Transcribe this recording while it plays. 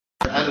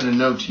added a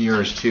note to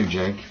yours too,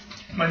 Jake.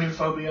 My new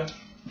phobia.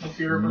 The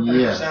fear of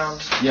repetitive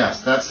sounds.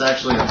 Yes, that's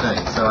actually a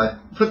thing. So I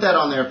put that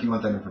on there if you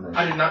want that information.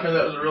 I did not know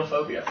that was a real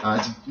phobia.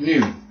 It's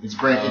new. It's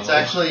brand. It's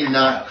actually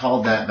not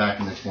called that back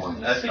in the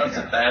 20s. I think it's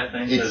a bad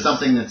thing. It's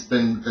something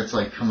that's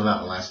like come about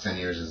in the last 10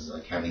 years is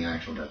like having an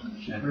actual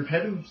definition.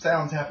 Repetitive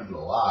sounds happen a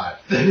lot.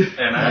 And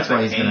that's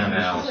why he's gonna have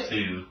now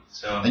too.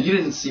 So. And you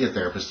didn't see a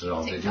therapist at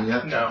all, did you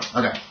yet? No.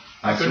 Okay.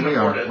 I couldn't so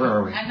afford it. Where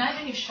are we? I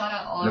imagine you shut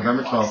out all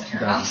November your 12th,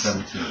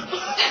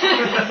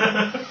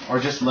 2017. Or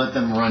just let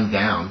them run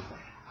down.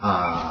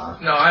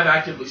 No, I've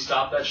actively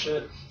stopped that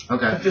shit.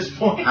 Okay. At this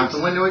point. Out the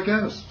window it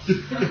goes.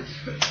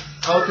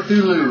 Call of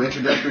Cthulhu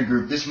introductory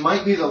group. This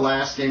might be the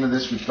last game of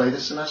this we play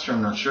this semester.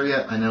 I'm not sure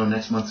yet. I know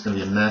next month's going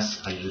to be a mess.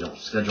 I usually don't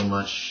schedule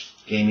much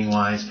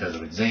gaming-wise because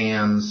of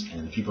exams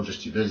and people are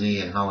just too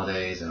busy and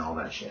holidays and all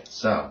that shit.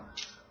 So,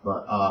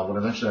 but what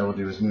eventually I will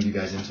do is move you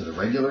guys into the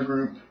regular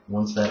group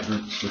once that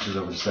group switches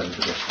over to 7th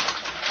edition.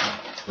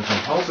 Which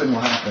I'm hoping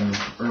will happen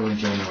early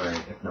January,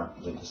 if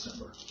not late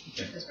December.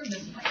 Okay. This room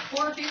is like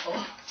 4 people.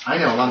 I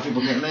know, a lot of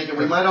people can't make it.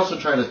 We might also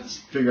try to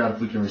figure out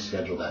if we can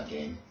reschedule that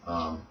game.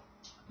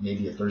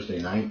 Maybe a Thursday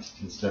night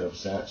instead of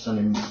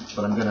Sunday,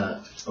 but I'm going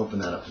to open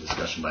that up to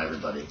discussion by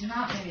everybody.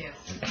 Not maybe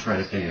and try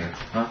to figure.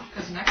 Huh?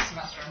 Because next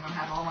semester I'm going to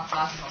have all my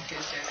classes on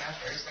Tuesdays and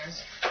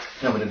Thursdays.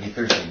 No, but it'd be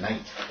Thursday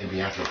night. It'd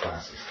be after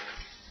classes.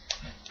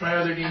 My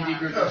other D&D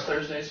group is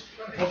Thursdays.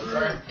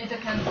 It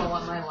depends on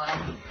what my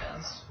lab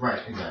does. Right,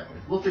 exactly.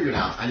 We'll figure it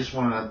out. I just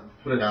want to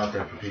put it out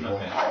there for people.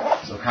 Okay.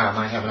 So Kyle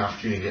might have an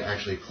opportunity to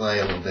actually play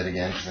a little bit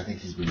again, because I think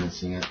he's been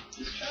missing it.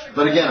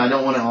 But again, I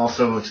don't want to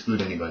also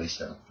exclude anybody,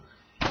 so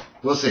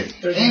we'll see.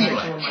 Thursday anyway,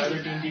 night when my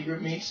other D&D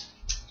group meets.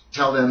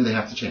 Tell them they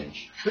have to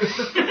change.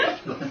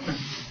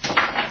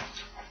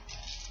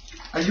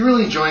 Are you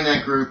really enjoying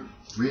that group?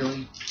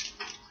 Really?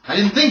 I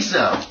didn't think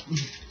so.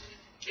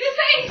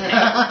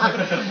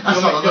 I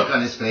saw the look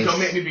on his face. Don't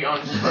make me be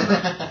honest.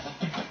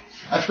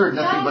 I've heard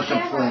nothing but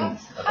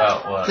complaints.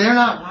 About what? They're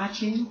not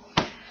watching.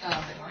 They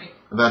weren't.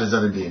 About his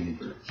other D&D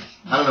group.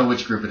 I don't know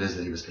which group it is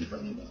that he was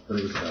complaining about, but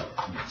it was about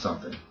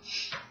something.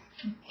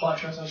 Well, I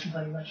trust I was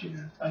complaining about you.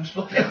 I'm just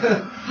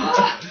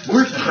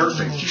We're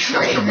perfect. You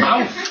shut your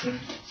mouth.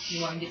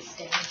 You want to get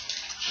stabbed?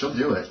 She'll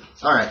do it.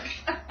 All right.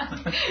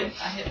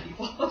 I hit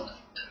people.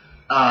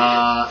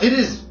 It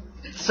is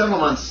several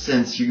months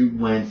since you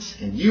went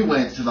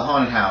to the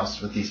haunted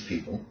house with these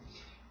people.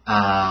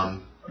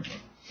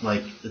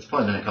 Like, it's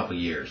probably been a couple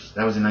years.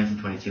 That was in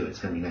 1922. It's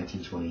going to be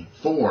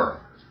 1924,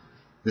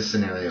 this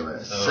scenario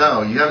is.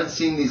 So, you haven't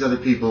seen these other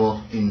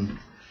people in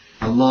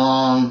a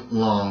long,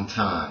 long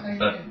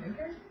time.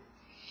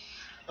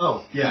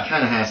 Oh, yeah. He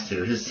kind of has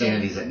to. His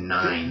sanity's at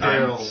 9.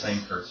 I'm the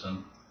same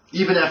person.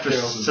 Even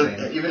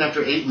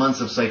after 8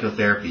 months of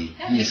psychotherapy,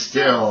 he is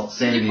still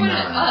sanity 9. You put it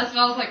at us, and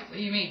I was like, what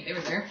do you mean? They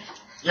were there.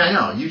 Yeah, I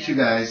know. You two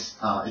guys,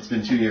 it's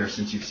been 2 years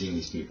since you've seen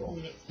these people.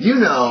 You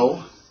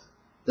know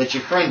that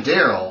your friend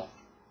Deryl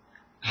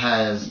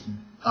has,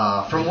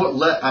 from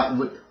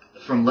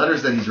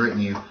letters that he's written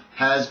you,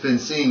 has been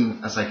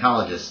seeing a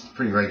psychologist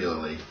pretty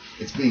regularly.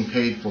 It's being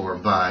paid for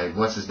by,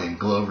 what's his name,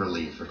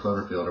 Cloverfield or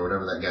Cloverfield or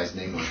whatever that guy's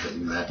name was that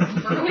you met.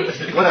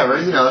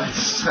 Whatever, you know,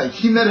 it's like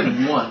he met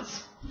him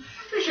once.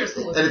 Pretty sure it's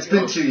the And it's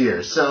been 2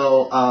 years.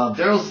 So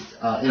Daryl's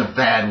in a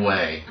bad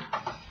way.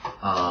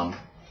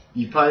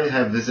 You probably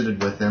have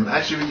visited with him.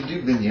 Actually, we can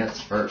do vignettes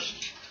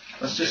first.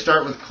 Let's just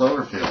start with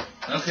Cloverfield.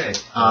 Okay.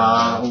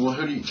 Well,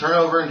 who do you turn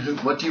over and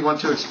what do you want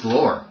to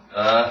explore?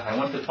 I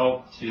want to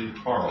talk to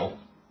Carl.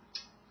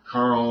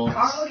 Carl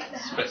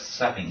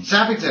Sappington.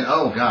 Sappington.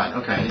 Oh God.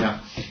 Okay. Yeah.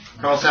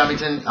 Carl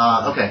Sappington.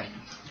 Okay.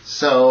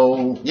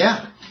 So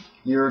yeah,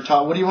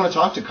 what do you want to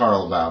talk to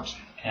Carl about?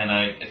 Can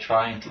I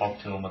try and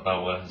talk to him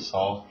about what I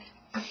saw?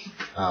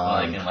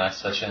 Like in last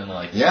session,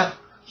 like. Yeah.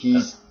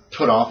 He's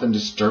put off and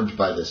disturbed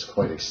by this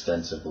quite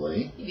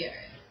extensively. Yeah.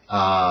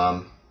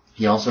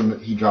 He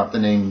dropped the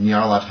name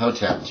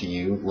Nyarlathotep to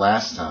you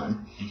last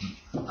time,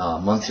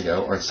 months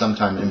ago, or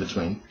sometime in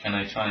between. Can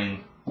I try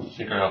and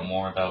figure out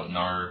more about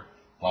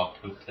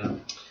Nyarlathotep?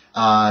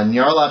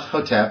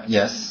 Nyarlathotep,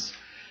 yes.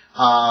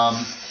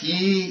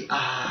 He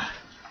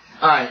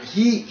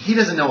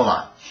doesn't know a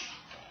lot,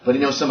 but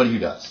he knows somebody who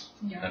does.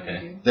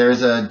 Okay.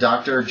 There's a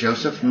Dr.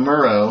 Joseph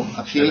Murrow,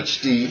 a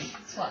PhD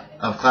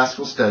of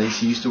classical studies.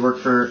 He used to work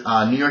for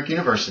New York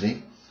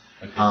University.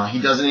 Okay. He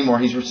doesn't anymore.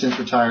 He's since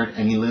retired,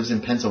 and he lives in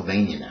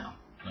Pennsylvania now.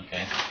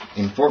 Okay.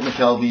 In Fort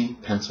McKelvey,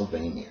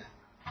 Pennsylvania.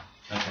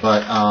 Okay.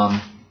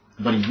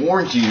 But he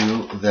warned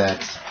you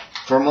that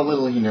from what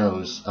little he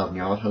knows of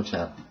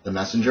Nyarlathotep, the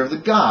messenger of the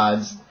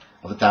gods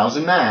of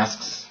 1,000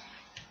 masks,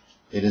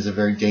 it is a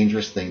very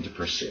dangerous thing to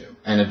pursue,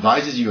 and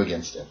advises you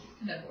against it.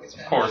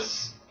 Of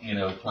course,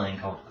 playing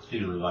Call of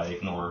Cthulhu, I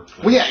ignore.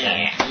 Well,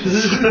 yeah.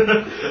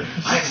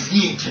 I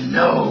need to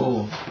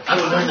know. I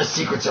will learn the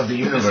secrets of the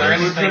universe. Is there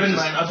any driven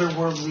by an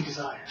otherworldly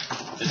desire?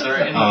 Is there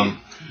any?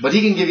 But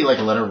he can give you like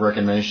a letter of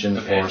recommendation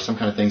or some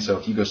kind of thing. So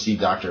if you go see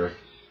Dr.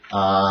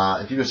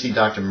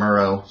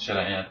 Murrow, should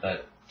I add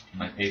that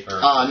my paper?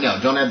 No,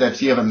 don't add that.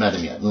 So you haven't met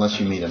him yet. Unless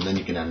you meet him, then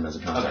you can add him as a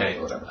contact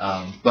or whatever.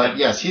 But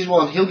yes, he's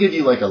willing. He'll give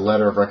you like a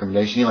letter of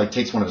recommendation. He like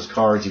takes one of his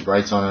cards. He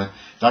writes on it,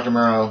 Dr.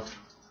 Murrow,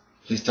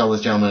 please tell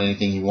this gentleman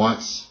anything he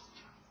wants.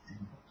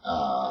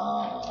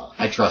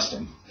 I trust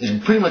him. Is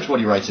pretty much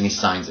what he writes, and he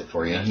signs it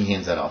for you. And he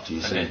hands that off to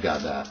you, so you've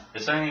got that.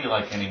 Is there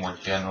any more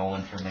general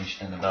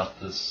information about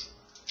this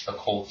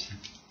occult?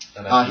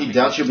 That He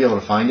doubts you'll be able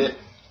to find it.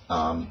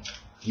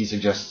 He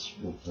suggests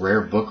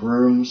rare book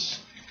rooms,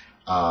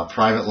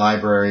 private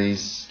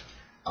libraries.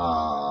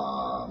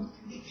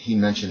 He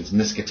mentions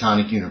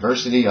Miskatonic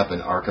University up in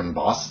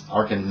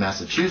Arkham,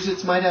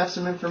 Massachusetts might have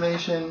some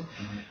information,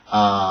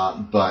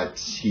 but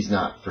he's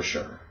not for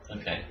sure.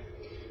 Okay.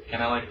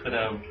 Can I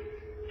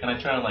Can I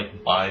try to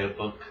buy a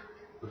book?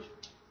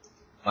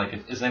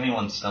 Is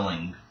anyone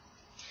selling?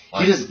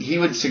 He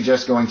would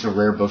suggest going to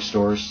rare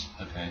bookstores.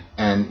 Okay.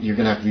 And you're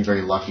gonna have to be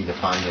very lucky to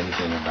find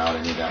anything about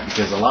any of that,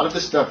 because a lot of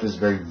this stuff is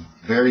very,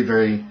 very,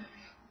 very.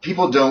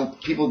 People don't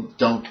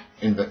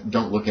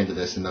look into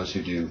this, and those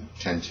who do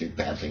tend to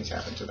bad things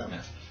happen to them.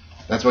 Yeah.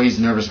 That's why he's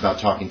nervous about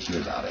talking to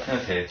you about it.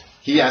 Okay.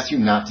 He asked you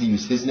not to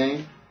use his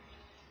name.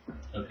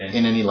 Okay.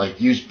 In any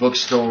used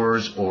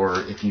bookstores,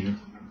 or if you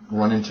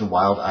run into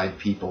wild-eyed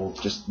people,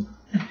 just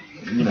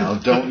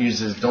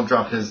don't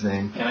drop his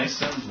name. Can I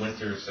send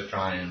Winters to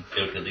try and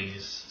go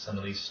to some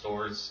of these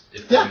stores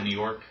if they're in New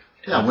York?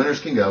 Yeah, Winters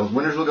can go.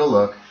 Winters will go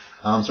look.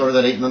 Sort of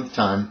that 8-month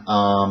time.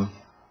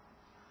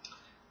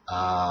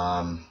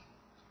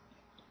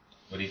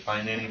 Would he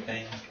find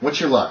anything? What's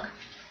your luck?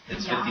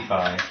 It's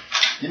 55.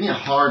 Give me a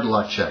hard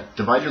luck check.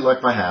 Divide your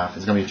luck by half.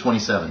 It's going to be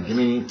 27. Give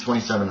me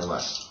 27 or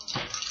less.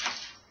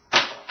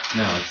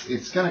 No,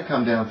 it's going to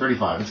come down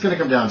 35. It's going to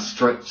come down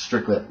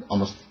strictly,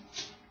 almost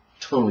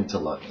totally to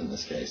luck in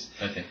this case.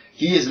 Okay.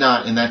 He is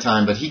not in that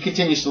time, but he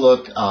continues to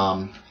look.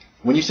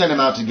 When you send him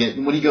out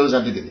when he goes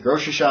out to do the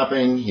grocery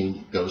shopping,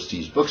 he goes to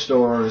these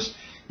bookstores,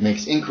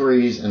 makes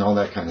inquiries, and all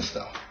that kind of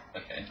stuff.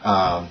 Okay.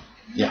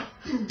 Yeah.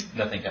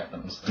 Nothing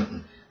happens.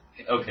 Mm-mm.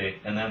 Okay,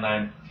 and then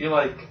I feel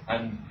like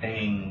I'm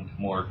paying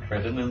more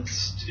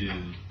credence to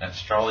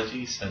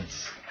astrology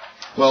since.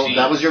 Well,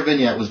 that was your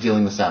vignette, was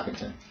dealing with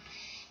Sappington.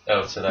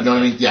 Oh, so that's. You know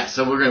what I mean? Yeah.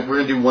 So we're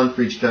gonna do one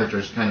for each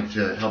character, kind of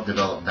to help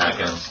develop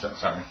background stuff.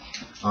 Sorry.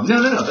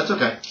 No, that's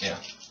okay. Yeah.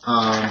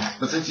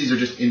 But since these are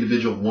just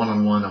individual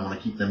one-on-one, I want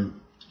to keep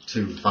them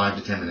to 5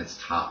 to 10 minutes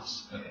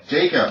tops. Okay.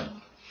 Jacob,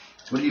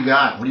 what do you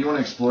got? What do you want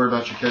to explore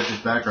about your character's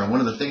background?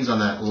 One of the things on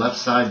that left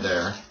side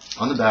there,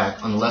 on the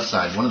back, on the left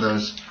side, one of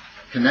those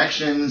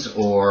connections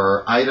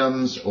or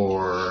items,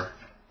 or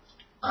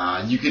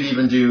you could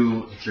even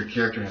do, if your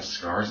character has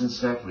scars and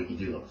stuff, we could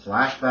do little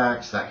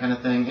flashbacks, that kind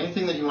of thing.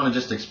 Anything that you want to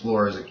just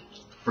explore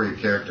for your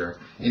character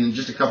in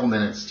just a couple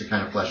minutes to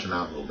kind of flesh them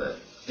out a little bit.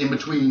 In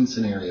between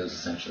scenarios,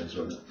 essentially, is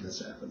when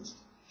this happens.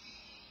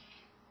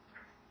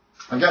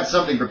 I've got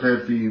something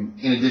prepared for you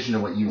in addition to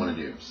what you want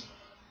to do.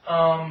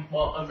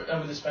 Well,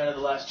 over the span of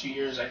the last 2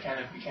 years, I kind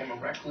of became a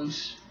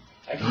recluse.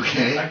 I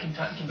can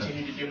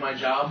continue to do my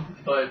job,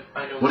 but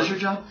I know... What is your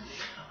job?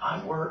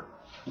 I work...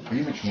 Are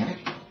you a mechanic?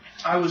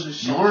 I was a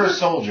soldier. You were a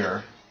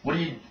soldier. What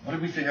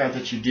did we figure out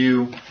that you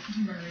do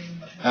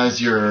as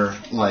your,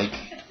 I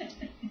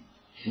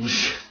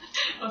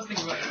was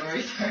thinking about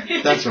Yori,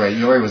 sorry. That's right,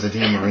 Yori was a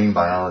damn marine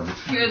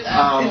biologist. He was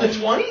in the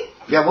 20?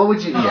 Yeah, what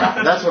would you...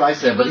 Yeah, that's what I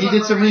said, but he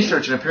did some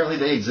research, and apparently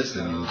they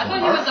existed. I thought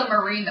he was a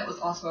marine that was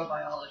also a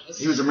biologist.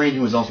 He was a marine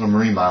who was also a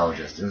marine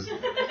biologist. It was...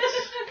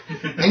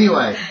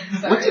 Anyway,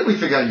 what did we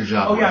figure out your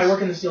job was? Oh, yeah, I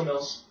work in the steel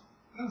mills.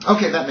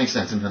 Okay, that makes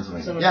sense in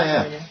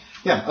Pennsylvania.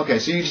 Yeah, okay,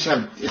 so you just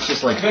have... It's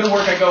just like... I go to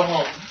work, I go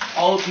home.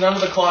 None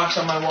of the clocks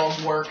on my walls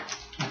work.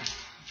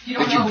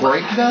 Did you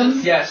break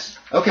them? Yes.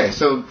 Okay,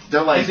 so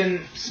they're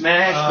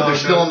smashed, but they're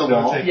still on the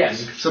wall.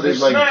 Yes. So they're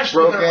smashed,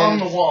 broken. But they're on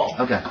the wall.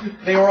 Okay.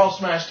 They were all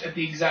smashed at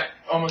the exact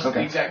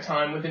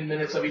time, within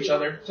minutes of each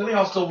other. So they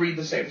all still read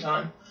the same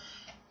time.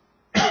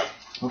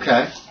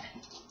 Okay.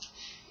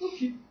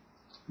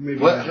 Maybe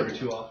never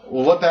too often.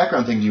 Well, what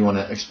background thing do you want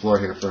to explore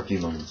here for a few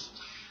moments?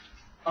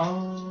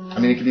 I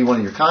mean, it could be one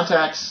of your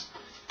contacts.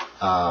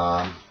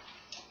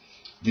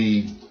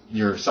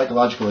 Your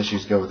psychological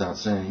issues go without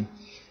saying.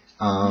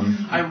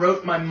 I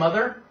wrote my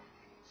mother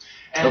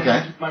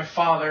and my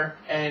father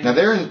and... Now,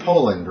 they're in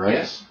Poland, right?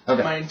 Yes.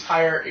 Okay. My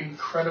entire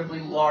incredibly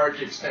large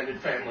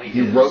extended family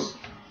wrote...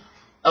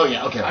 Oh,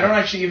 yeah, okay. I don't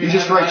actually even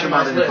just have write your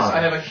mother and your list. father.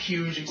 I have a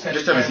huge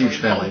extended family. Just have a huge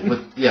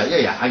family.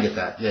 Yeah, I get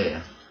that.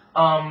 Yeah.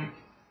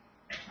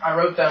 I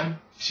wrote them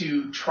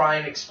to try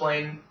and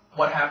explain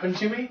what happened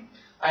to me.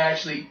 I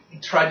actually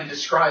tried to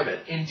describe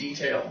it in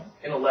detail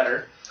in a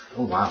letter.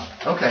 Oh, wow.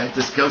 Okay,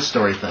 this ghost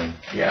story thing.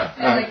 Yeah.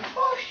 They're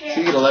oh shit. So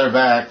you get a letter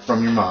back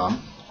from your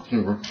mom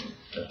who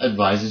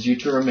advises you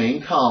to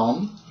remain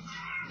calm.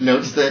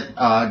 Notes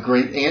that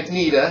great Aunt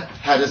Nita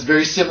had a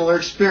very similar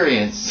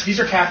experience. These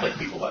are Catholic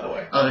people, by the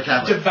way. Oh, they're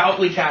Catholic.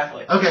 Devoutly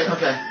Catholic. Okay.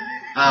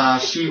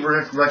 She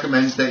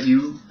recommends that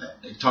you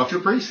talk to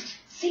a priest,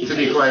 to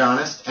be quite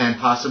honest, and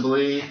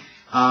possibly,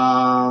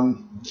 go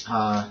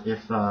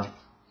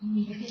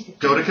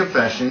to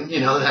confession,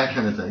 that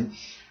kind of thing.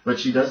 but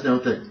she does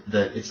note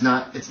that it's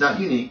not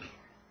unique.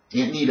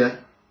 Aunt Nita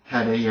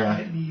had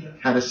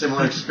a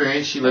similar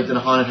experience. She lived in a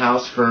haunted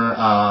house for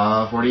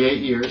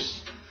 48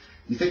 years.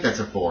 You think that's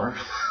a 4?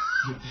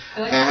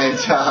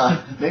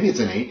 And maybe it's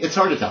an 8. It's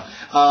hard to tell.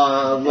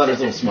 Letter's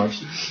a little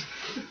smudged.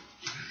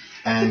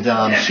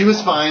 And she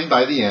was fine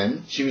by the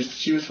end. She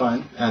was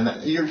fine.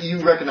 And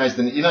you recognize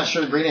that you're not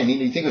sure the great aunt.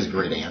 You think it was a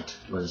great aunt.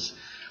 Was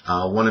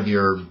one of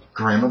your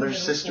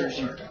grandmother's sisters?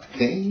 You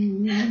think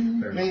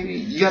maybe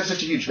you have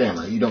such a huge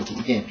family. You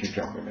can't keep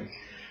track of it.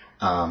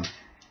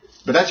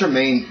 But that's her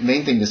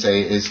main thing to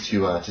say is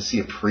to see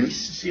a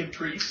priest. To see a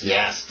priest.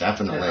 Yes,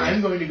 definitely. And I'm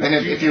going to go. And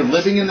if you're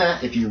living in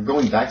that, if you're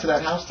going back to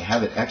that house to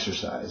have it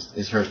exorcised,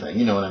 is her thing.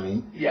 You know what I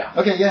mean? Yeah.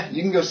 Okay, yeah,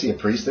 you can go see a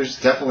priest.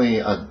 There's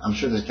definitely, I'm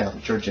sure there's a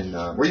Catholic church in.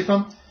 Where are you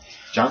from?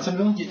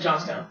 Johnsonville? Yeah,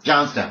 Johnstown.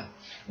 Johnstown.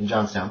 In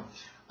Johnstown.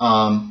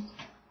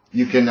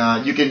 You can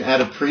add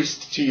a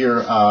priest to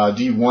your.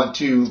 Do you want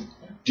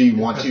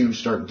to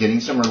start getting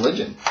some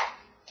religion?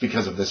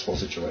 Because of this whole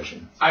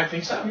situation. I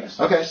think so, yes.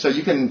 Okay, so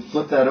you can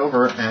flip that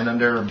over, and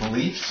under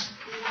beliefs,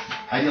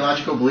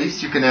 ideological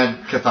beliefs, you can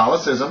add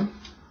Catholicism.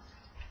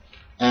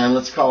 And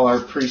let's call our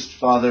priest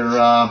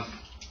Father,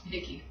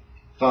 Dickie.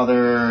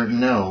 Father,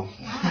 no.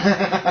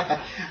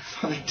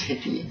 Father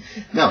Dickie?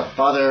 No,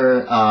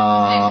 Father,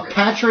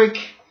 Patrick,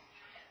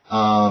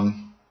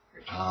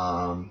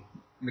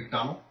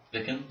 McDonald?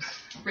 Dickens?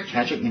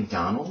 Patrick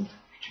McDonald?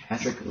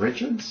 Patrick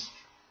Richards?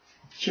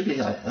 Should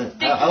be.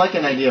 I like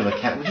an idea of a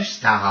cat. Would you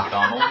stop,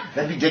 Donald?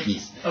 That'd be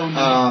Dickie's. Oh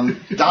no.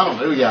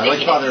 Donald. Oh yeah, I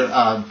like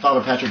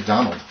Father Patrick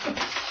Donald,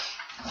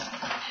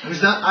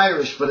 who's not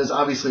Irish but is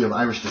obviously of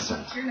Irish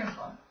descent. You're no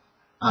fun.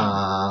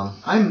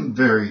 I'm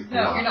very.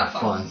 No, you're not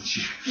fun.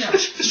 No,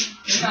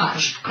 you're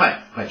not.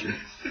 Quite true.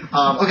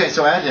 Okay,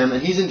 so add him,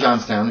 and he's in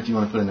Johnstown. If you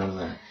want to put a note in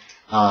there,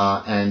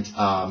 and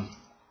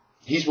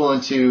he's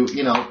willing to,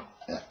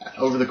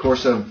 over the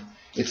course of.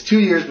 It's 2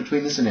 years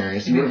between the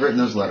scenarios. You would have written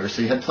those letters,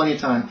 so you had plenty of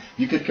time.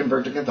 You could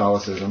convert to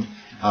Catholicism.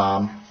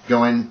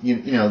 Go in,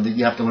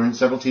 you have to learn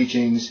several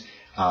teachings.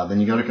 Then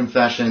you go to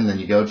confession. Then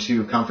you go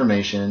to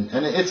confirmation.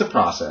 And it's a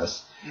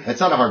process. It's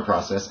not a hard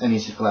process. And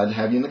he's glad to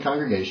have you in the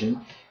congregation.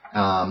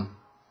 I'll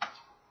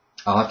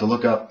have to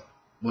look up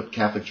what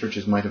Catholic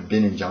churches might have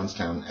been in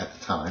Johnstown at the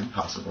time,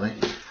 possibly.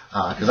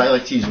 Because I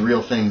like to use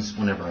real things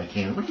whenever I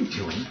can. What are you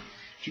doing?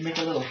 Did you make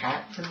a little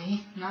hat for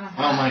me? Not a hat.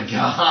 Oh my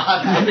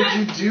God! How did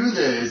you do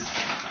this?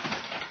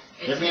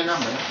 Give me a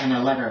number and a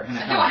letter and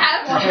a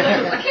I don't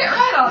have one. I can't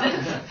write on it.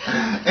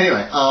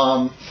 Anyway,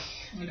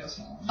 what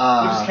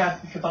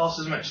does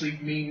Catholicism actually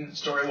mean,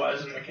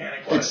 story-wise and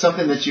mechanic-wise? It's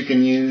something that you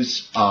can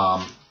use,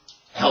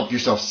 help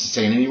yourself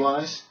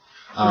sanity-wise.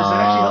 Does that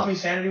actually help me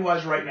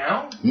sanity-wise right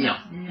now? No.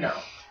 No.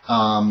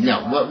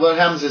 No. What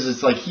happens is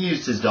it's like he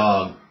used his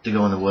dog to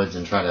go in the woods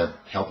and try to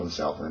help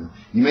himself. And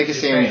you make a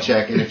sanity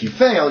check, and if you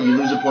fail, you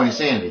lose a point of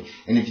sanity.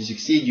 And if you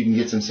succeed, you can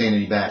get some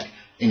sanity back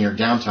in your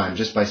downtime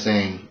just by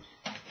saying,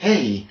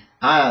 hey,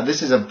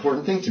 this is an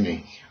important thing to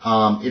me.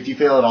 If you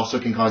fail, it also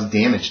can cause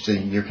damage to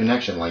your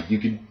connection. Like you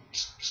could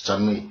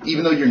suddenly,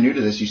 even though you're new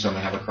to this, you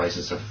suddenly have a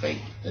crisis of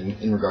faith.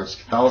 In regards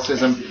to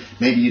Catholicism,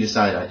 maybe you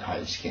decide, I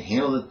just can't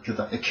handle it.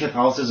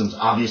 Catholicism's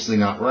obviously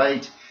not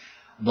right.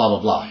 Blah,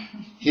 blah, blah.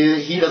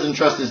 He doesn't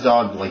trust his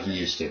dog like he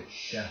used to.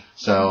 Yeah.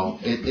 So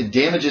it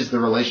damages the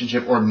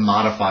relationship or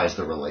modifies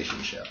the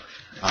relationship.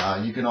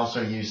 You can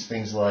also use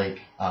things like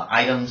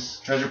items,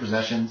 treasure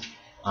possessions.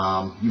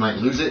 You might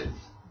lose it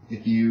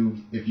if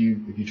you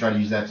try to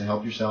use that to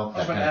help yourself. I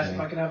was going to ask if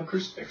I could have a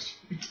crucifix.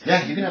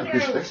 Yeah, you can have a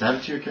crucifix. Add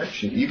it to your character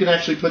sheet. You can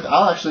actually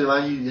I'll actually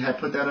allow you to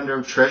put that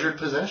under treasured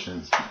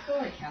possessions.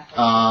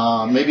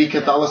 Maybe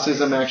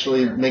Catholicism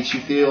actually makes you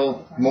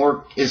feel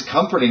is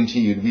comforting to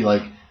you to be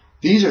like,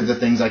 these are the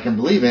things I can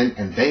believe in,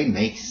 and they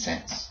make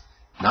sense.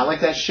 Not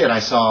like that shit I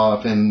saw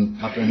up in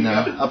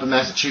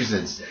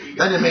Massachusetts.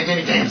 That didn't make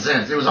any damn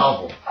sense. It was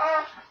awful.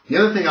 The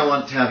other thing I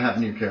want to have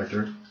happen to your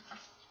character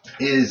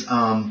is,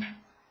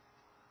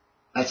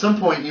 at some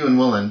point you and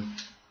Wallin,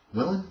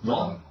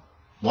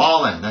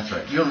 that's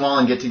right. You and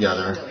Wallin get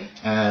together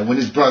when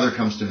his brother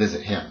comes to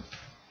visit him.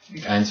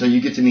 And so you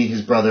get to meet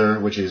his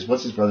brother, what's his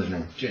brother's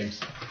name?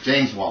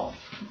 James Wallin,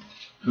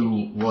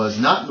 who was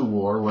not in the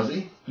war, was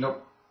he?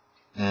 Nope.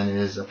 And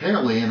is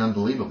apparently and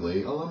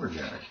unbelievably a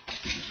lumberjack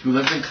who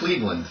lives in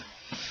Cleveland.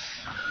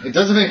 It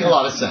doesn't make a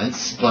lot of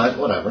sense, but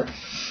whatever.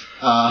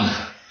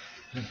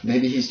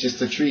 Maybe he's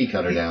just a tree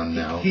cutter down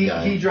now.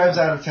 He drives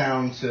out of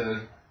town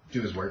to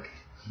do his work.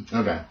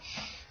 Okay.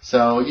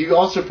 So you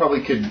also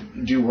probably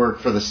could do work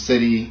for the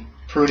city,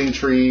 pruning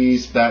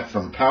trees back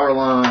from power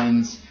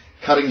lines,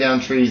 cutting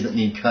down trees that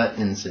need cut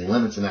in city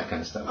limits and that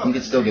kind of stuff. Okay, you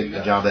could still get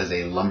a job as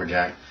a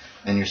lumberjack,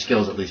 and your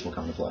skills at least will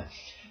come to play.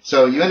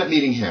 So you end up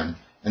meeting him.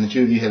 And the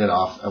two of you hit it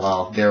off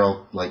while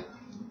Deryl,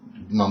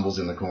 mumbles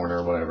in the corner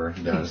or whatever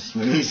he does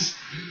when he's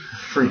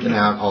freaking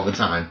out all the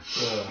time.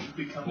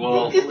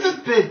 Well, it's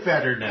a bit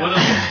better now.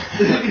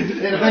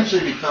 It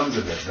eventually becomes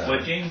a bit better.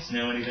 Would James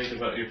know anything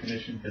about your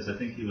condition? Because I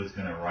think he was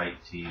going to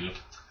write to you.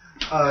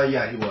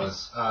 Yeah, he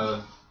was.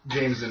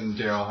 James and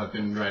Daryl have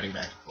been writing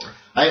back and forth.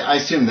 I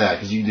assume that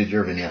because you did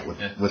your vignette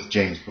with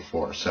James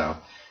before, so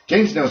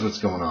James knows what's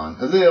going on.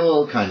 A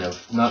little, kind of,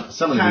 not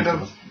some of the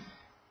details.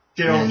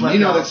 And you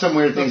know that some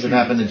weird things have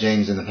happened to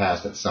James in the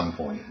past at some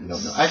point. You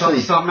don't know.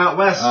 Actually, something out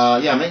west.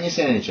 Yeah, make me a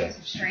sanity check.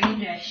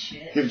 Strange ass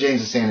shit. Give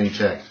James a sanity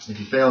check. If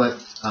you fail it,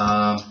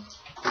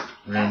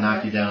 we're gonna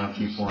knock you down a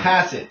few points.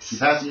 Pass it. You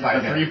pass it by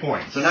okay. 3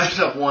 points. So knock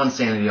yourself 1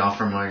 sanity off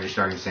from where your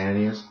starting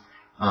sanity is.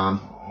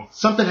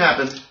 Something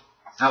happened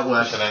out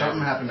west.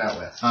 Something happened out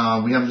west.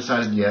 We haven't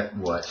decided yet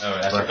what. Oh,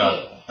 I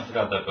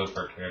forgot that both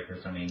our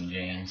characters are named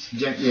James.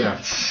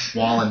 Yeah,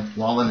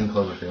 Wallin and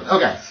Cloverfield.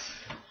 Okay.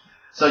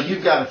 So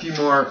you've got a few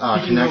more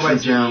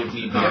connections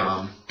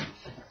now.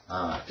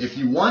 If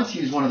you want to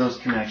use one of those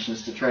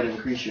connections to try to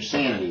increase your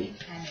sanity,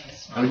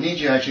 I would need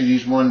you to actually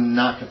use one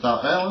not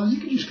Catholic. Well, you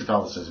could use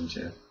Catholicism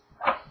too.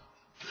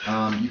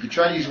 You could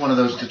try to use one of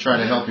those to try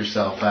to help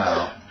yourself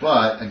out.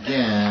 But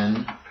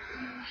again,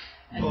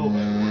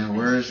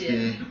 where's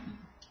the?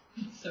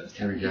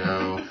 Here we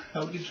go.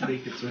 How did you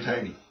make it so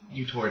tiny?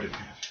 You tore it in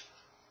half.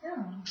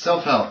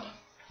 Self-help.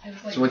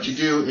 So what you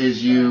do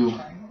is you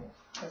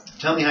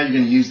tell me how you're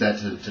going to use that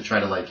to try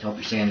to like help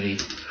your sanity.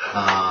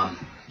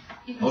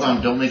 Hold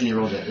on, don't make any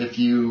rolls yet. If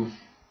you...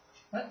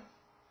 What?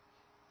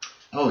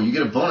 Oh, you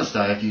get a bonus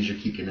die if you use your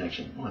key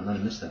connection. Oh, I might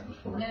have missed that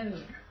before. No.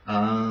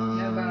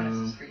 No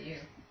bonuses for you.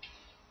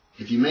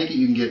 If you make it,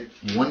 you can get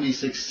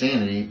 1d6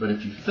 sanity, but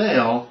if you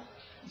fail,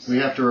 we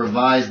have to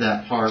revise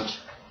that part.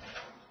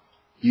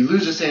 You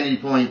lose a sanity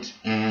point,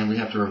 and we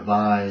have to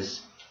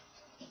revise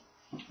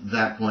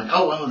that point.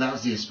 Oh, that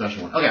was the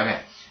special one.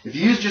 Okay. If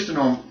you use just a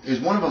normal, is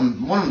one of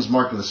them's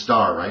marked with a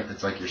star, right?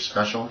 That's like your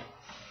special.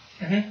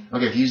 Mm-hmm.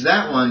 Okay, if you use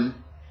that one,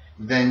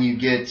 then you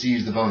get to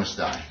use the bonus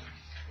die.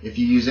 If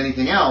you use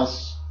anything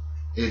else,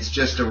 it's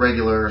just a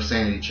regular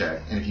sanity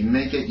check. And if you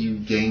make it, you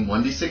gain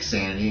 1d6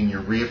 sanity, and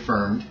you're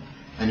reaffirmed.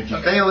 And if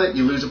you fail it,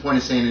 you lose a point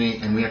of sanity,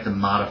 and we have to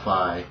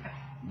modify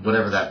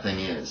whatever that thing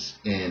is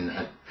in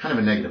a kind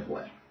of a negative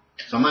way.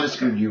 So I might have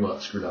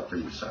screwed up for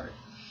you, sorry.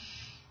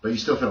 But you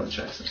still failed the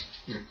check, so.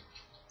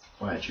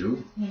 Quiet,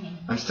 you.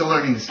 I'm still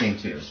learning this game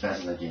too, as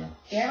fast as I can.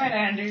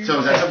 Yeah, I do. So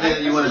is that something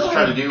that you wanted to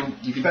try to do?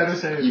 You could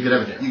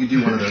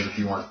do one of those if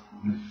you want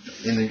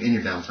in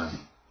your downtime.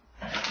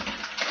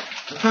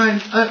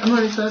 Fine, I'm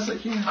learning as fast as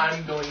I can.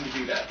 I'm going to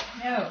do that.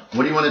 No.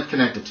 What do you want to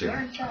connect it to?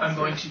 I'm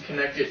going to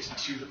connect it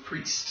to the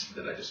priest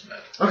that I just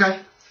met. Okay.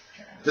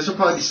 This will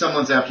probably be some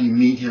months after you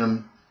meet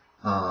him.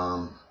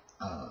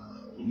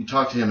 You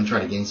talk to him and try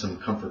to gain some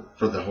comfort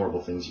for the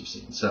horrible things you've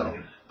seen. So.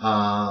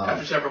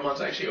 After several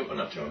months, I actually open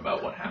up to him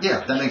about what happened.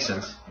 Yeah, that makes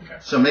sense. Okay.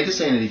 So make a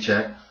sanity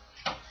check.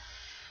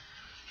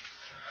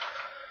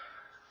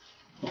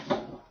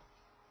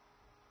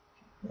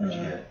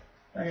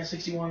 I got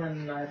 61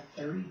 and I have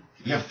 30.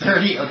 You have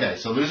 30? Okay,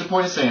 so lose a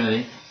point of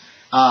sanity.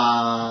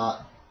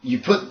 You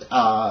put,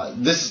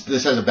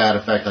 this has a bad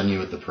effect on you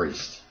with the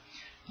priest.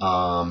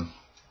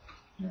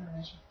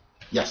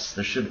 Yes,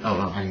 there should, oh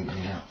no, I didn't get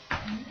it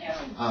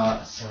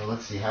out. So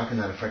let's see, how can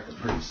that affect the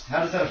priest? How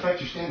does that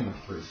affect your standing with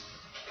the priest?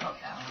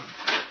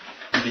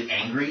 You get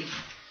angry?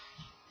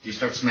 Do you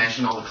start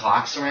smashing all the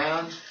clocks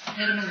around?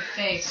 Hit him in the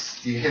face.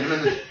 Do you hit him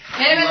in the...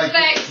 Hit him in the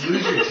face!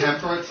 Lose your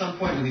temper at some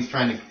point when he's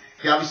trying to...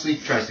 He obviously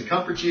tries to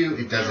comfort you.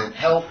 It doesn't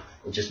help.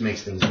 It just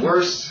makes things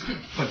worse.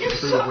 Punch it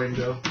through the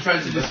window. He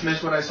tries to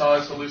dismiss what I saw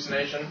as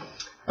hallucination.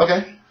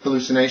 Okay.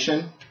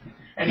 Hallucination.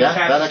 And he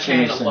taps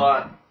Kane a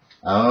lot.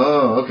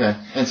 Oh, okay.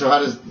 And so how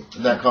does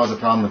that cause a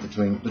problem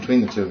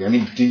between the two of you? I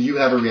mean, do you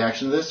have a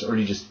reaction to this, or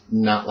do you just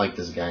not like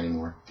this guy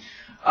anymore?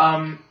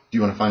 Do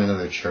you want to find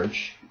another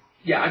church?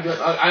 Yeah,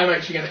 I'm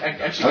actually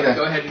gonna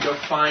go ahead and go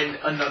find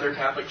another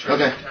Catholic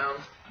church in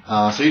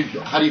town. So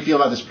how do you feel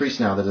about this priest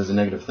now that is a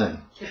negative thing?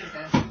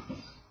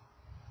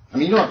 I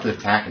mean, you don't have to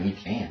attack him. You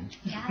can.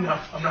 No,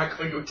 I'm not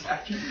going to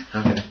attack him.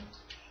 Okay.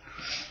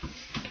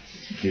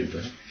 Good,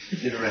 bro.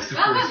 Get arrested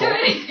I'm for not doing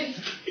assault.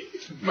 anything.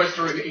 My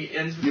story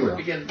ends before it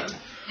begins then.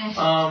 Yes.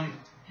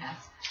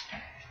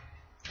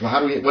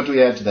 Well, what do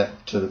we add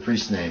to the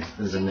priest's name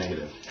as a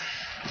negative?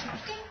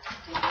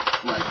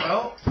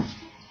 Well,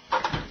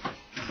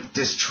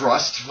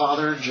 Distrust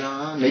Father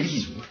John? Maybe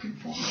he's working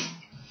for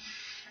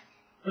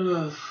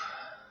him.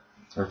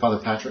 Or Father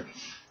Patrick?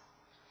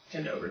 I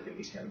tend to overthink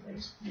these kind of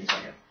things. Give me a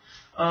second.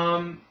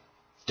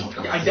 Don't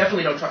I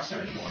definitely don't trust him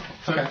anymore.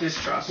 So Okay.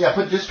 distrust. Yeah,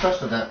 put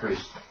distrust of that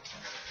priest.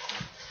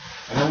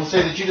 And then we'll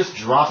say that you just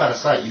drop out of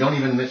sight. You don't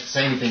even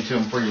say anything to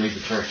him before you leave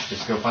the church.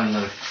 Just go find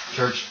another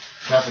church,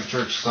 Catholic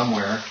church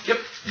somewhere. Yep.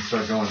 And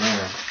start going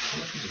there.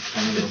 Just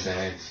tiny little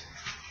bags.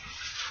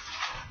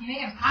 You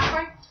making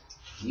popcorn?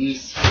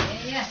 Yes.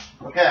 Yeah.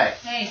 Okay.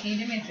 Hey, can you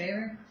do me a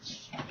favor?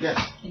 Yeah.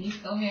 Can you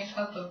fill me a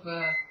cup of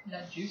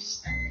that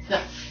juice?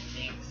 Yeah.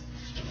 Thanks.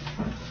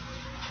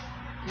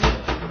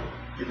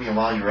 Give me a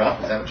while you're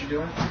up. Is that what you're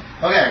doing?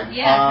 Okay.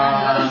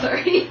 Yeah,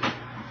 sorry.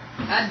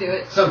 I'd do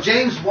it. So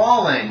James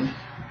Wallin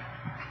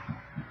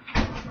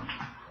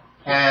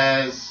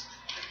has...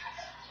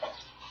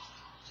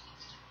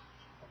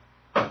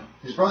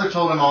 His brother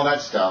told him all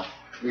that stuff.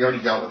 We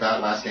already dealt with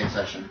that last game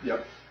session.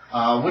 Yep.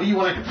 What do you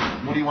want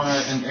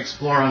to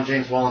explore on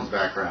James Wallin's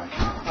background?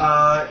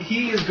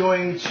 He is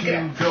going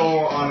to go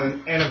on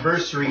an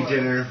anniversary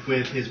dinner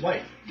with his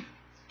wife.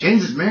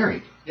 James is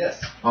married.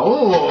 Yes.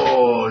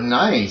 Oh,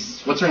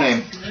 nice. What's her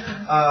name?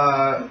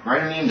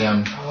 Write her name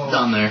down.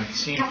 Down there. You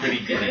seem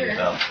pretty giddy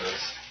about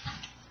this.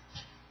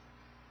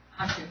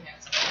 I'm too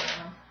handsome.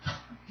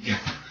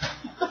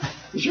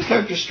 Is your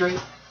character straight?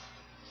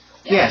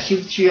 Yeah,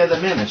 she had a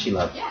man that she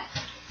loved.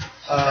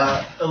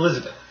 Yeah.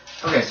 Elizabeth.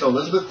 Okay, so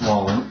Elizabeth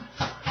Wallin.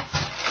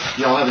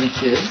 Do y'all have any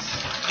kids?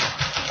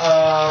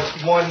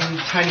 One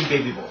tiny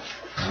baby boy.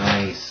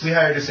 Nice. We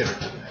hired a sitter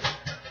for that.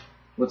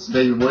 What's the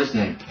baby boy's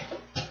name?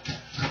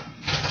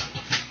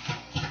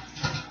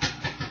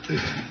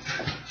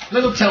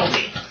 Little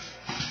Toby.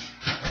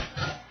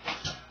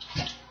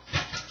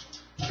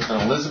 With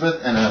an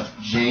Elizabeth and a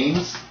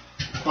James.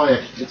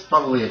 It's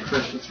probably a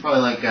Christian. It's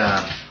probably like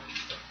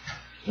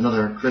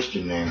another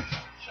Christian name.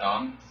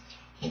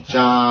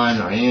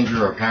 John or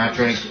Andrew or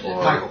Patrick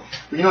or Michael.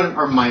 You know,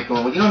 or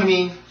Michael. You know what I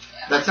mean?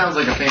 That sounds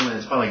like a family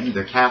that's probably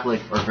either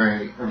Catholic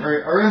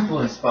or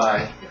influenced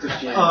by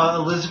Christianity.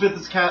 Elizabeth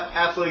is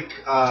Catholic.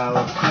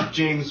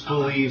 James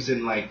believes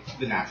in like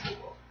the natural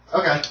world.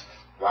 Okay.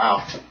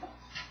 Wow.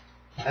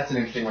 That's an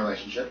interesting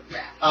relationship.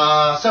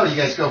 Yeah. So you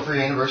guys go for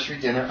your anniversary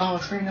dinner. Oh,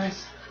 it's very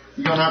nice.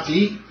 You going out to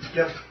eat?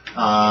 Yep.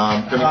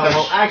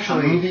 Well,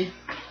 actually, movie?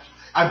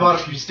 I bought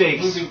a few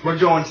steaks. We're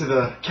going to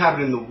the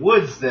cabin in the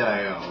woods that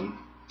I own.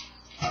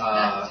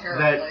 That's a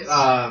terrible place.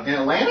 In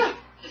Atlanta?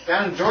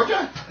 Down in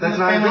Georgia? That's In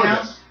not in family Georgia.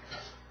 house?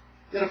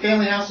 You had a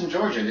family house in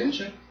Georgia, didn't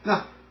you?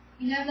 No,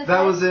 You have the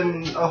that was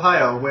in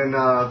Ohio when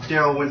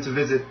Daryl went to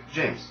visit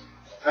James.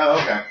 Oh,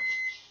 okay.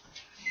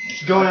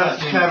 Going out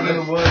to the cabin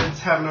in the woods,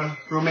 having a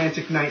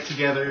romantic night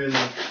together in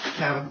the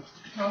cabin.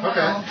 Oh,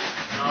 Okay.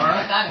 All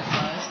right. That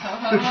implies.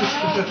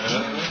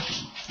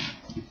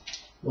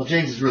 Well,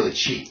 James is really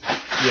cheap.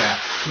 Yeah.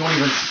 You won't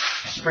even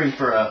spring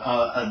for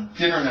a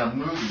dinner and a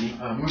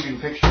moving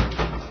picture.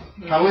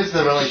 How is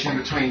the relation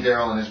between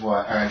Daryl and his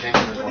wife? James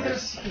and his What did I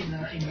wife? see in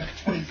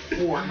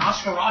 24?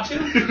 Nosferatu?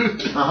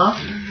 Uh-huh.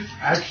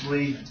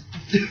 Actually,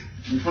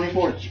 In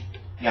 24.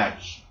 Yeah,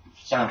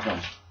 sound film.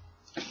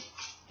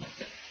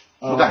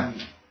 Okay.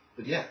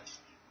 But yeah.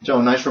 So,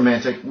 a nice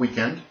romantic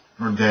weekend,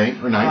 or day,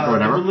 or night, or The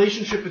whatever.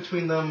 relationship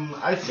between them,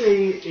 I'd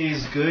say,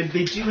 is good.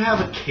 They do have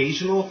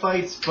occasional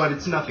fights, but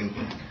it's nothing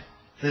big.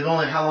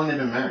 How long they've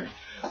been married?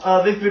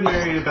 They've been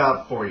married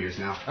about 4 years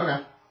now. Okay.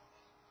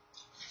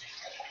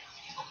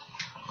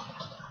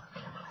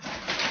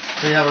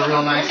 So you have a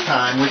real nice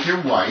time with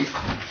your wife.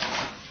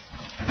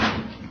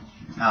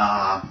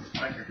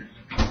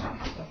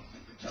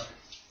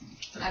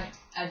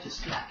 I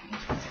just slapped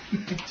you.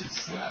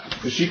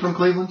 Is she from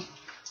Cleveland?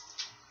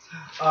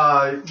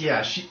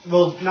 Yeah,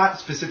 not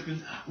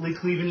specifically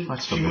Cleveland.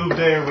 That's She okay. moved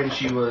there when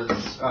she was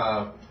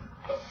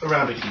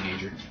around a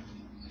teenager.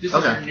 This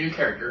Okay. is your new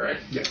character, right?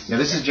 Yes. Yeah,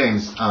 this is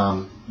James.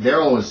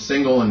 Daryl is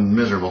single and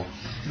miserable,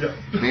 Yep.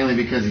 mainly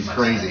because he's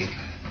crazy.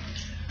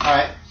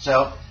 Alright,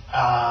 so,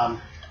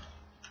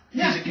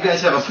 you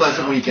guys have a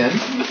pleasant weekend.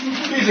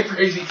 He's a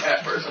crazy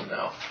cat person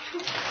now.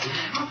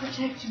 I'll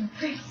protect you,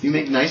 please. You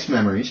make nice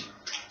memories.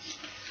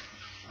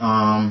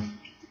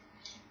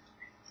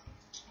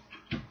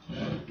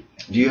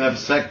 Do you have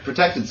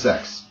protected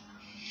sex?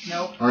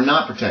 Nope. Or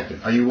not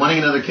protected? Are you wanting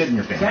another kid in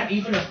your Is family? that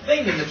even a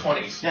thing in the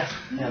 20s? Yeah,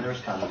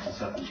 there's condoms and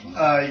stuff.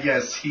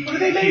 Yes, he What are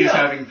they made is of?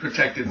 having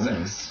protected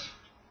Mm. sex.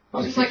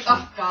 Oh, Just like,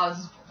 oh,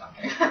 God's.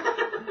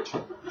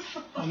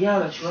 Oh, yeah,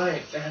 that's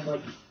right. They had,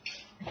 like,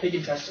 pig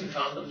intestine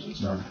condoms and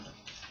stuff.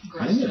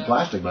 I didn't get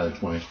plastic by the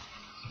 20s.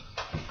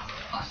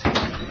 Plastic.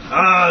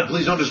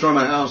 Please don't destroy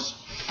my house.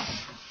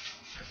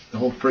 The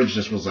whole fridge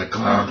just was like,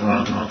 Throw it out.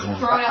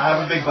 I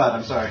have a big butt,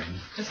 I'm sorry.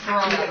 Just throw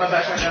it Get my out.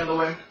 backpack out of the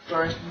way.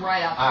 Sorry.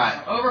 Right out.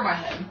 Alright. Over my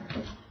head.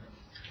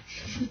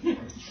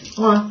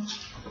 Alright.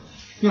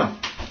 Yeah.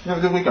 Have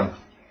a good weekend.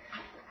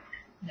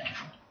 No.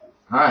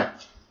 Alright.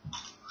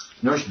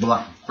 Nurse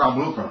Frau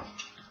Blucher.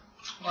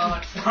 Well,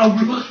 what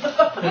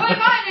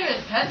am I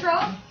doing?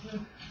 Petrov?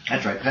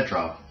 That's right,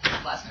 Petrov.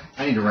 Last name.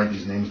 I need to write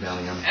these names down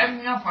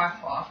again. No,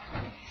 Petrov.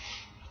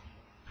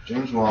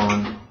 James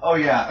Wallin. Oh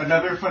yeah,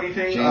 another funny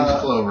thing. James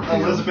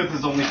Cloverfield. Elizabeth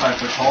is only 5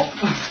 foot tall,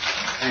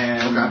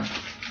 and Okay.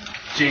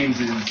 James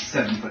is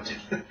 7 foot 2.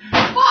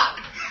 Fuck!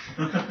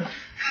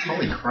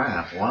 Holy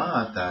crap,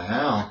 what the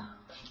hell?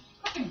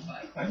 Fucking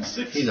fuck. I'm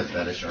 6. He's a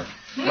fetisher.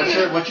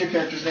 What's your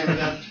character's name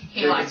again?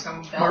 He likes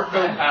them.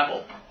 Marco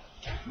Pavil.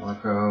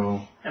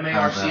 Marco.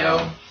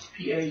 Marco.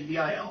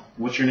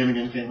 What's your name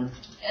again, Caitlin?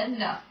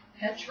 Edna.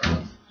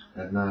 Petrov.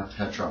 Edna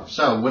Petrov.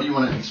 So, what do you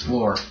want to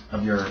explore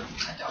of your...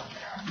 I don't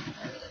care.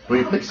 Well,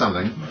 you pick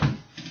something.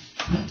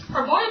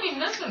 Her boy be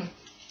missing.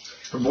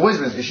 Her boy's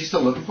been... Is she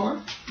still looking for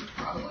him?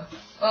 Probably.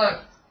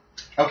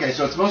 Okay,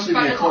 so it's mostly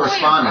But via it's only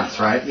correspondence,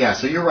 a- right? Yeah,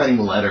 so you're writing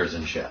letters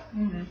and shit.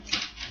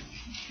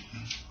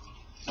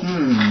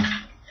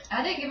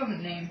 I didn't give him a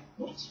name.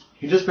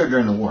 He disappeared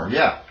during the war.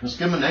 Yeah, let's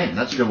give him a name.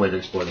 That's a good way to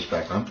explore this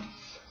background.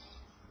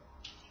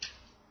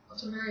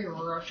 What's a very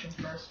Russian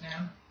first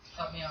name?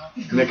 Help me out.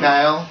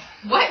 Mikhail.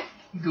 What?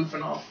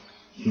 goofing off.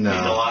 No.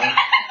 Nikolai?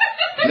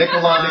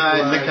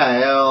 Nikolai,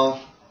 Mikhail,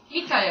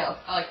 Mikhail.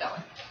 I like that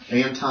one.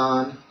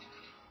 Anton.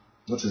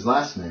 What's his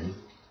last name?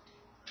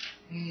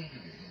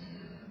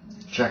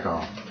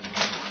 Chekhov.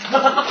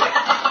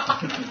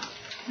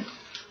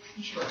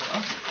 Sure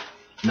enough.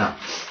 No.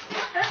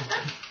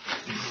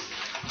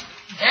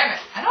 Damn it.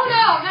 I don't know.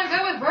 I'm not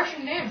good with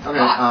Russian names. Okay.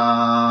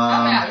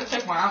 Yeah, just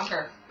pick one. I don't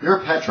care. You're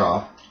a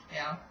Petrov.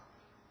 Yeah.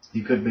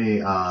 You could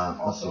be.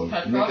 Also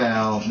let's see. Petrov?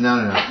 Mikhail.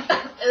 No.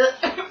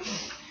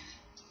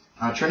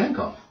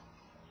 Chernenkov.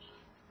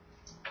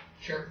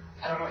 Sure.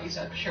 I don't know what you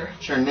said, but sure.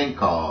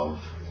 Chernenkov.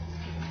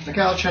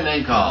 Mikhail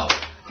Chernenkov.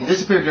 He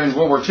disappeared during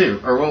World War II,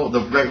 or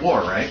the Great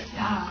War, right?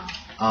 Yeah.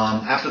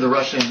 After the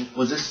Russian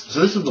so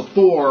this was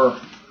before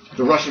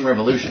the Russian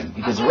Revolution,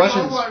 because the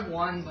Russians. World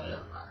War I, but it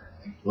doesn't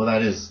matter. Well,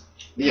 that is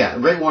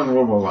Great War and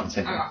World War I,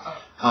 same thing.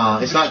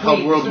 It's not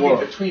called World This would War.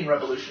 be between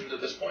revolutions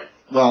at this point.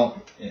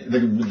 Well,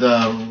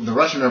 the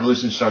Russian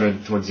Revolution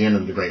started towards the end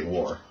of the Great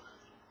War,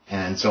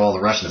 and so all the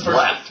Russians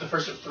left. The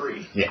first of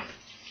three. Yeah.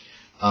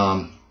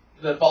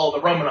 The fall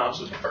of the Romanovs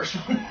was the first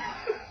one.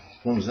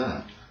 When was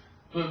that?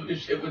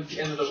 It was the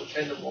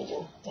end of World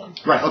War I.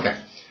 Right. Okay.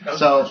 That was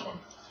So- the first one.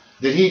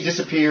 Did he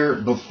disappear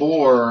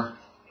before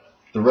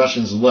the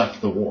Russians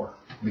left the war?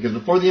 Because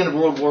before the end of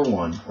World War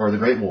I, or the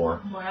Great War,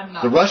 Well, I'm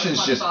not The Russians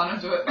much just- thought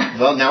into it.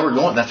 well, now we're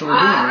going. That's what we're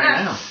doing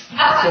right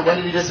now. So when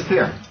did he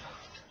disappear?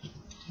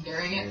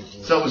 During it.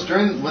 So it was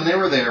when they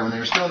were there, when they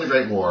were still in the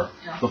Great War,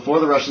 Yeah. before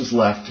the Russians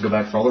left to go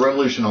back for all the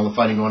revolution, all the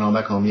fighting going on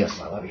back home. Yes,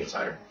 My lobby gets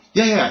higher.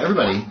 yeah,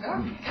 everybody,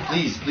 Yeah.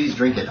 please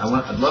drink it.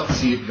 I'd love to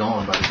see it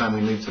gone by the time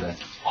we leave today.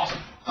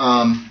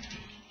 Awesome.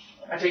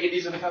 I take it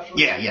these are the cups?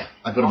 Yeah.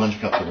 I put a bunch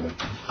of cups over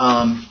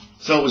there.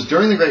 So it was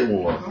during the Great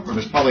War. It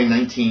was probably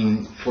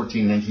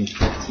 1914,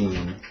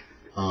 1915,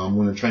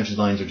 when the trench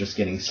lines are just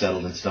getting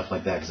settled and stuff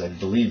like that, because I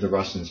believe the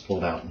Russians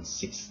pulled out in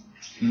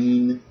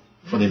 16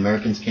 before the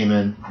Americans came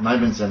in. It might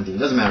have been 17. It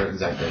doesn't matter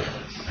exactly.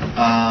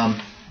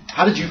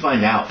 How did you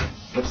find out?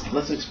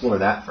 Let's explore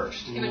that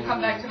first. He would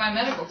come back to my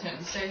medical tent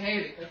and say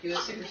hey because he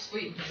was super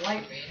sweet and he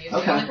liked me and he was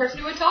Okay. the only person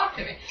who would talk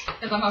to me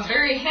because I'm a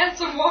very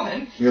handsome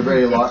woman. You're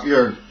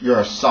you're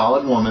a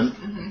solid woman.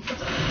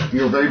 Mm-hmm.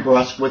 You're very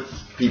brusque with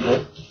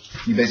people.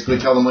 You basically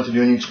tell them what to do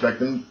and you expect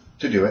them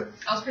to do it.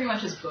 I was pretty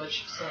much his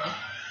butch, so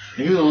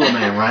He was a little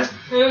man, right?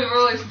 he was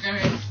really skinny,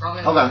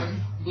 probably Okay.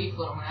 a weak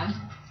little man.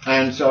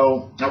 And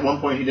so at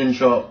one point he didn't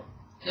show up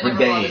They for never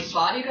brought his days.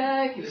 body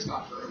back. He was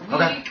gone for a week.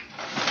 Okay.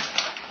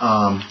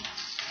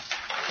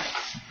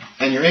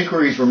 And your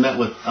inquiries were met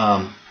with,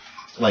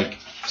 like,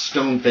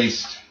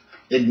 stone-faced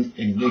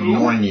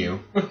ignoring you,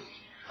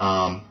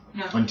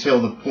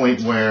 until the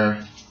point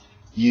where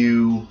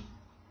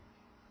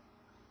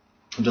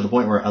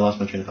I lost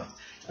my train of thought.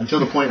 Until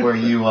the point where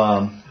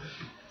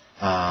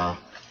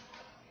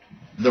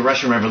the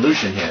Russian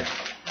Revolution hit,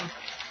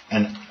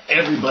 and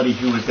everybody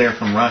who was there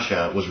from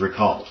Russia was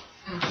recalled.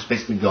 Just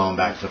basically going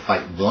back to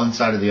fight one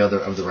side or the other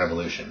of the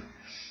revolution.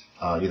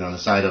 On the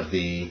side of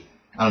I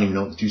don't even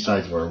know what the two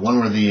sides were. One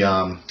were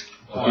the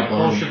people.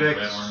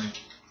 Bolsheviks.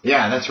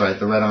 Yeah, that's right.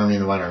 The Red Army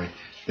and the White Army.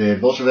 The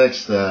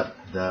Bolsheviks, the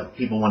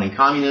people wanting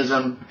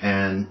communism,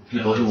 and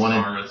people who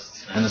wanted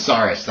and the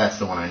Tsarists. That's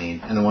the one I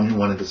need. And the one who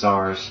wanted the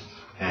Tsars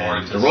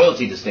and the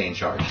royalty to stay in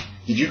charge.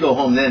 Did you go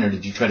home then, or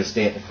did you try to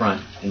stay at the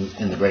front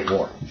in the Great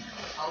War?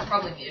 I was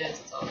probably needed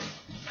since I was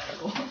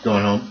medical.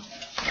 Going home?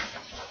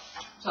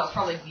 So I was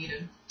probably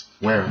needed.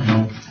 Where? I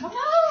don't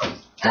know.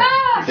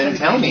 Ah! Then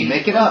tell me.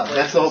 Make it up.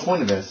 That's the whole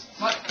point of this.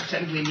 What?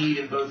 Technically need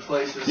in both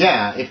places.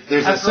 Yeah, if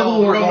there's a After civil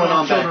all, war Romanov going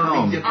on back children are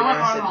being home. dipped I in want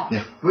acid. home.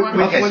 Yeah.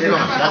 Okay, so you're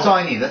home. That's all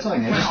I need. That's all I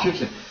need. Went Just home.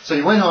 choose it. So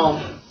you went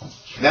home.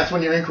 That's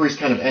when your inquiries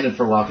kind of ended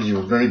for a while because you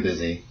were very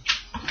busy.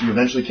 You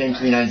eventually came to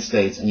the United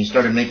States and you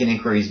started making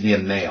inquiries via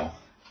mail,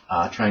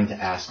 trying to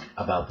ask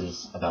about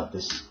this.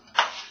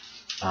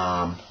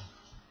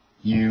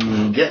 You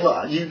got a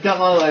lot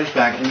of letters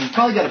back, and you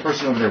probably got a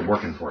person over there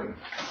working for you.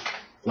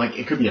 Like,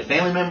 it could be a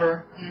family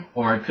member,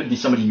 or it could be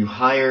somebody you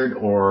hired,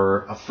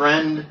 or a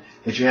friend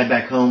that you had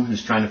back home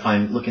who's trying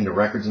to look into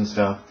records and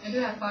stuff. I do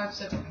have 5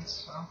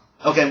 siblings,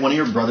 so. Okay, one of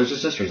your brothers or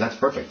sisters. That's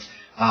perfect.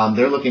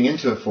 They're looking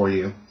into it for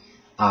you.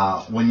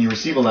 When you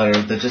receive a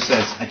letter that just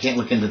says, I can't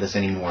look into this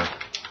anymore.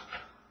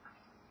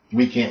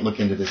 We can't look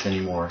into this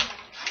anymore.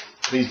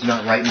 Please do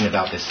not write me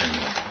about this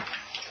anymore.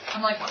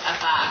 I'm like, what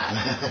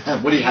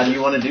the How do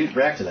you want to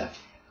react to that?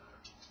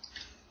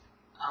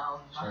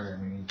 Sorry,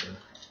 me neither.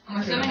 I'm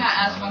assuming I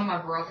asked one of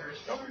my brothers.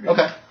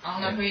 Okay. I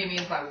don't know who he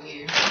means by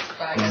we,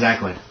 but I guess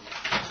Exactly.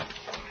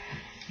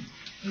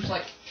 he's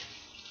like,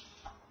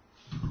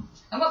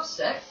 I'm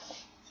upset.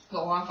 So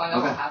I want to find out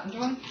Okay. what happened to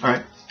him.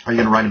 Alright. Are you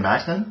going to write him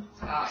back then?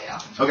 Oh, yeah.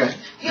 Okay.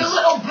 You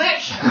little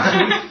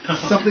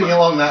bitch! Something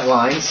along that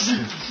lines. Being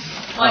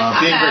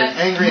very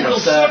angry and Little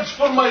upset. search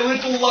for my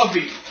little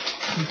lovey.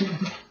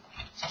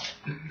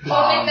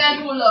 Only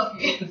men who love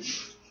me.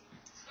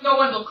 No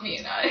one look me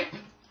in the eye.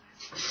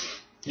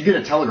 You get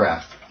a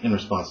telegraph in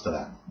response to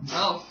that.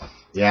 Oh,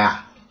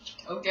 Yeah.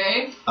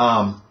 okay.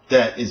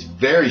 That is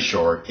very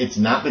short. It's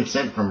not been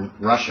sent from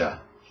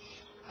Russia.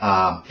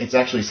 It's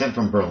actually sent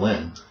from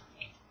Berlin,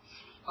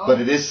 Oh. but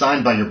it is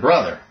signed by your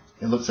brother.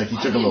 It looks like he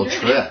Why took a did you little do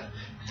trip.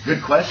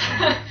 Good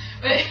question.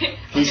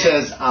 He He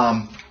says,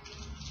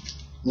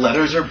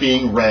 letters are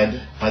being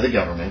read by the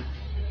government.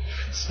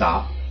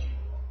 Stop.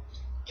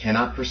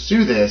 Cannot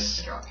pursue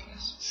this.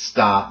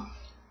 Stop.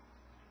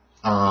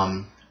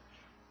 No,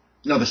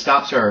 the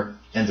stops are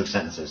ends of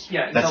sentences.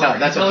 Yeah, that's how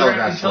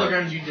telegraphs work.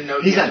 telegrams you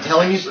denote. He's not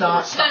telling you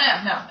stop.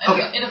 No.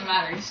 Okay. It doesn't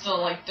matter. You still,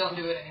 like, don't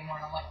do it anymore.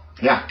 And I'm like,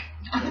 Yeah.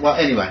 Well,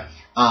 anyway,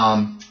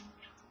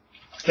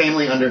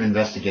 family under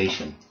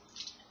investigation.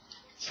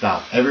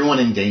 Stop. Everyone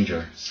in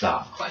danger.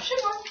 Stop. question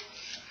mark?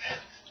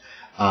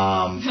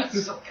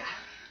 That's so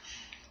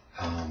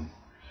bad.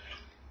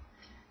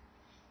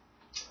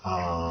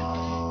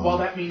 Well,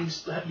 that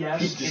means that,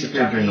 yes. He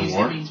disappeared during the Japanese,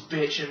 war. It means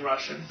bitch in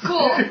Russian.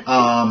 Cool.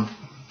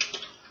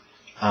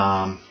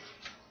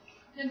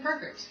 Then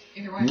perfect.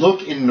 Either way.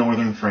 Look in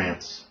northern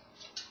France.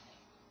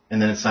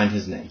 And then it signed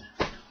his name.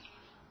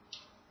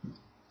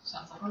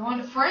 Sounds like we're going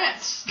to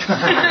France.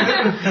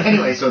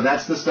 Anyway, so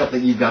that's the stuff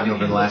that you've gotten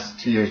over the last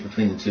 2 years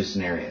between the two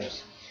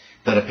scenarios.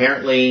 That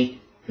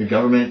apparently the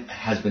government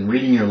has been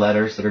reading your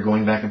letters that are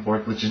going back and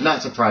forth, which is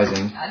not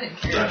surprising. I didn't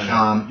care.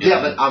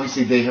 Yeah, but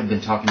obviously they have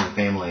been talking to the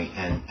family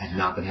and have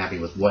not been happy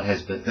with what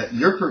has been. That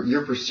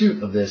your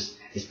pursuit of this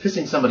is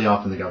pissing somebody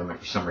off in the government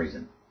for some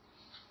reason.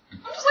 I'm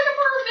just looking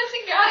for a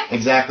missing guy.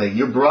 Exactly.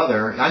 Your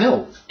brother, I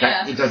know.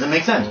 That, Yeah. It doesn't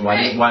make sense.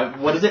 Right.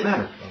 What does it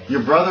matter?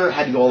 Your brother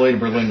had to go all the way to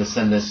Berlin to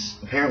send this.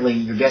 Apparently,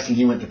 you're guessing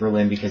he went to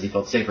Berlin because he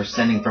felt safer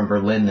sending from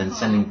Berlin than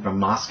sending from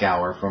Moscow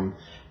or from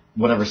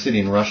whatever city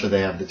in Russia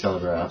they have the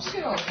telegraphs. Look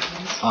at all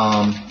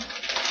the things.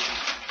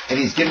 And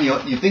he's giving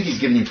you think he's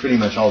giving you pretty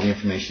much all the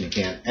information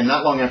he can. And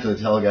not long after the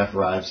telegraph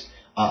arrives,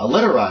 a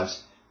letter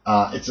arrives.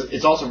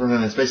 It's also from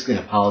him. It's basically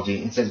an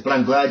apology. It says, "But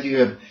I'm glad you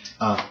have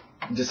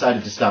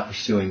decided to stop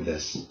pursuing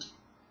this.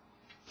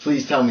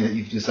 Please tell me that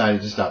you've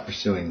decided to stop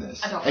pursuing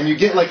this." And you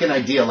get like an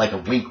idea, like a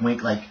wink,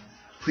 wink, like,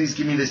 "Please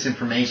give me this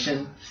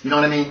information." You know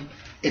what I mean?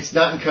 It's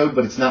not in code,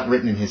 but it's not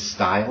written in his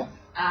style.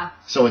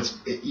 So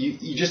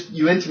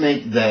you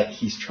intimate that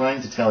he's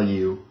trying to tell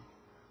you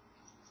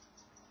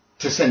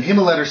to send him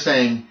a letter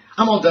saying,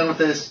 "I'm all done with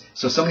this,"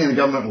 so somebody in the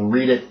government will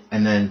read it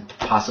and then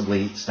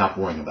possibly stop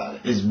worrying about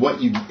it.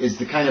 Is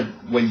the kind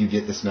of way you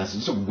get this message.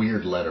 It's a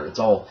weird letter. It's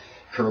all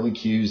curly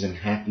cues and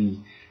happy.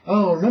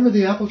 Oh, remember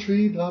the apple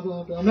tree? Blah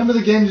blah blah. Remember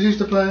the games you used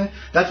to play?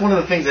 That's one of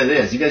the things that it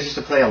is. You guys used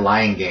to play a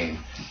lying game,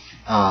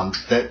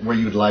 where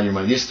you would lie to your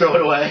money. You just throw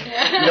it away.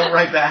 You don't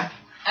write back.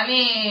 I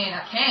mean,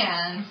 I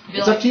can.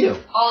 It's up to you.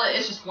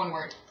 It's just one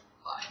word.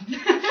 Fine.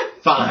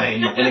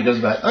 Fine, and it goes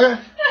back. Okay,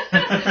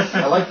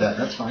 I like that.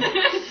 That's fine.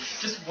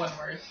 Just one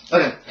word.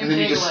 Okay, and then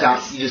you big just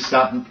letters.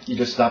 stop. You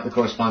just stop the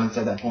correspondence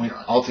at that point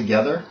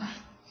altogether.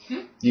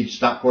 You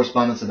stop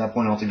correspondence at that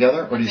point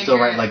altogether, or do you still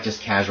write like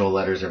just casual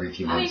letters every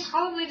few I mean, months?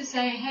 probably to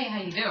say, hey,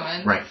 how you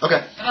doing? Right.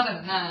 Okay. But other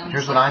than that,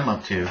 Here's what I'm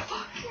up to.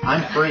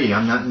 I'm free.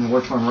 I'm not in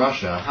war-torn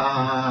Russia. Ha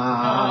ha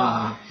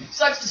ha.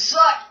 Sucks to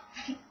suck.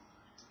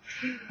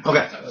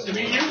 Okay. To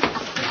meet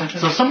you?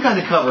 So some kind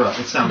of cover-up,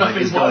 it sounds like,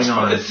 is going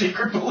on. The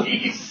secret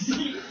police.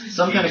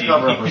 Some kind of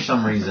cover-up for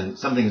some reason.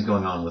 Something's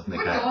going on with We're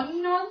Mikhail.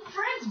 going on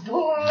friends,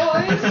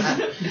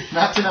 boys.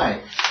 Not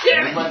tonight.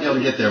 We might be able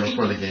to get there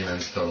before the game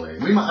ends totally.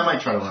 I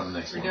might try to run the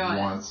next We're one doing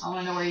once. it. I want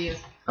to know where he is.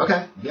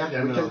 Okay. Yeah,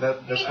 Yeah, we no,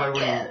 can. that's why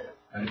we're.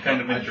 I'm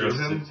kind of I drew him.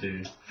 interested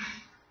too.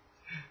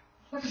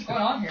 What is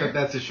going on here?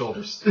 That's his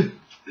shoulders.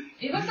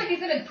 He looks like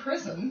he's in a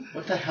prison.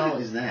 What the hell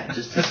is that?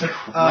 Just his, Uh,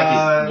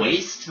 like his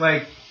waist?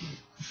 Like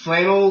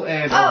flannel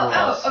and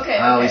overalls. Okay.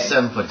 Oh, he's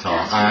 7 foot tall.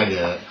 I get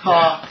it.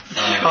 Ha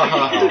ha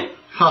ha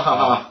ha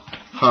ha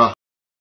ha.